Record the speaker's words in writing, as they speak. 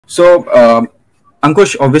So,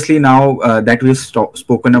 Ankush, obviously now that we've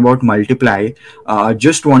spoken about multiply,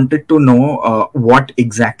 just wanted to know what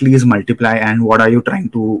exactly is multiply and what are you trying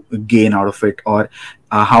to gain out of it, or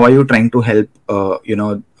how are you trying to help,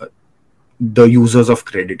 the users of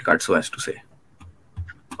credit cards, so as to say.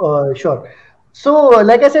 Sure. So,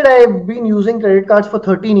 like I said, I've been using credit cards for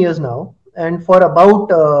 13 years now. And for about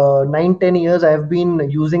 9-10 years, I've been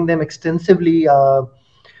using them extensively to,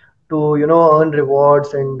 earn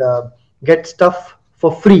rewards and get stuff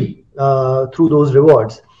for free through those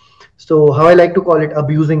rewards. So, how I like to call it,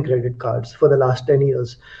 abusing credit cards for the last 10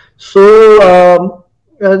 years. So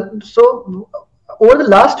over the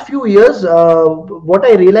last few years, what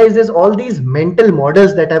I realized is all these mental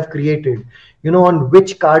models that I've created, on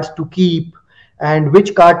which cards to keep and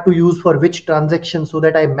which card to use for which transaction so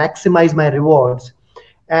that I maximize my rewards,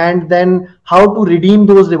 and then how to redeem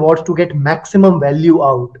those rewards to get maximum value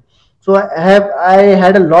out. So I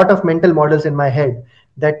had a lot of mental models in my head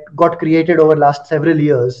that got created over last several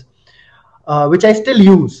years, which I still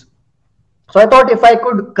use. So I thought if I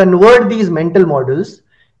could convert these mental models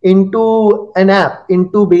into an app,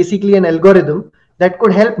 into basically an algorithm that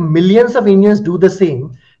could help millions of Indians do the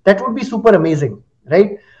same, that would be super amazing,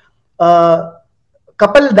 right?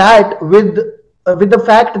 Couple that with the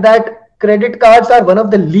fact that credit cards are one of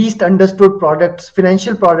the least understood products,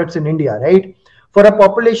 financial products in India, right? For a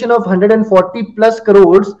population of 140 plus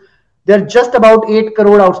crores, there are just about 8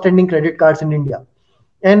 crore outstanding credit cards in India.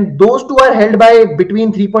 And those two are held by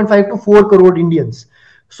between 3.5 to 4 crore Indians.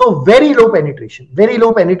 So very low penetration, very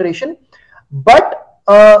low penetration. But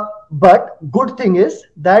good thing is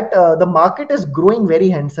that the market is growing very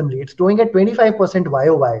handsomely. It's growing at 25%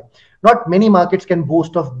 YOY. Not many markets can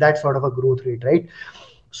boast of that sort of a growth rate, right?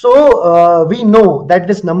 So we know that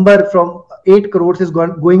this number from 8 crores is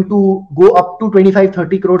going to go up to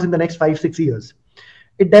 25-30 crores in the next 5-6 years.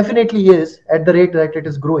 It definitely is at the rate that it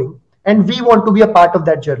is growing. And we want to be a part of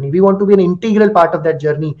that journey. We want to be an integral part of that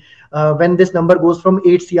journey when this number goes from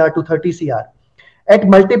 8 CR to 30 CR. At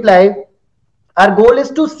Multiply, our goal is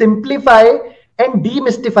to simplify and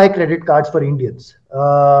demystify credit cards for Indians.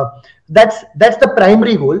 That's the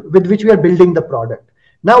primary goal with which we are building the product.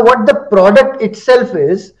 Now, what the product itself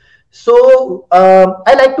is, so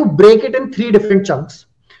I like to break it in 3 different chunks.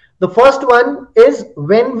 The first one is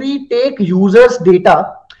when we take users'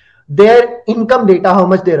 data, their income data, how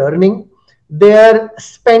much they're earning, their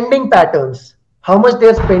spending patterns, how much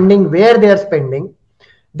they're spending, where they're spending,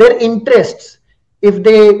 their interests, if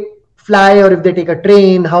they fly or if they take a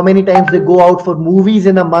train, how many times they go out for movies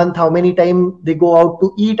in a month, how many times they go out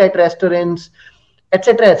to eat at restaurants,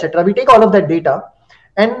 etc., etc. We take all of that data,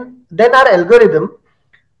 and then our algorithm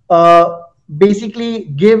basically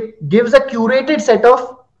gives a curated set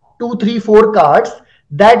of 2, 3, 4 cards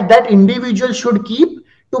that individual should keep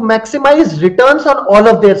to maximize returns on all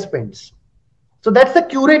of their spends. So that's the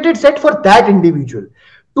curated set for that individual.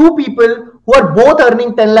 2 people who are both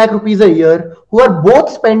earning 10 lakh rupees a year, who are both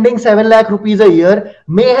spending 7 lakh rupees a year,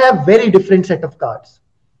 may have very different set of cards.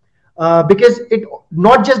 Because it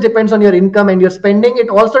not just depends on your income and your spending, it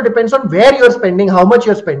also depends on where you're spending, how much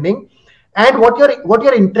you're spending, and what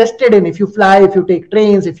you're interested in. If you fly, if you take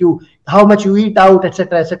trains, how much you eat out,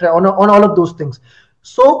 etc., etc., on all of those things.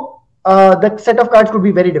 So the set of cards could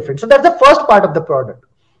be very different. So that's the first part of the product.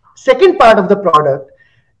 Second part of the product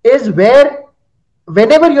is where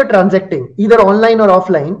whenever you're transacting, either online or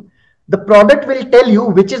offline, the product will tell you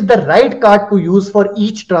which is the right card to use for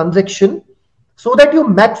each transaction so that you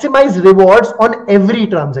maximize rewards on every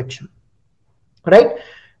transaction, right?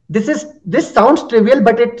 This sounds trivial,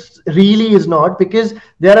 but it really is not, because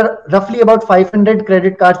there are roughly about 500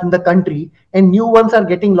 credit cards in the country and new ones are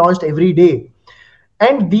getting launched every day.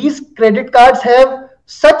 And these credit cards have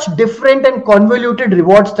such different and convoluted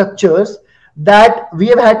reward structures that we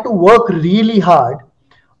have had to work really hard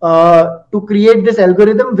to create this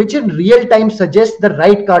algorithm which in real time suggests the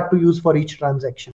right card to use for each transaction.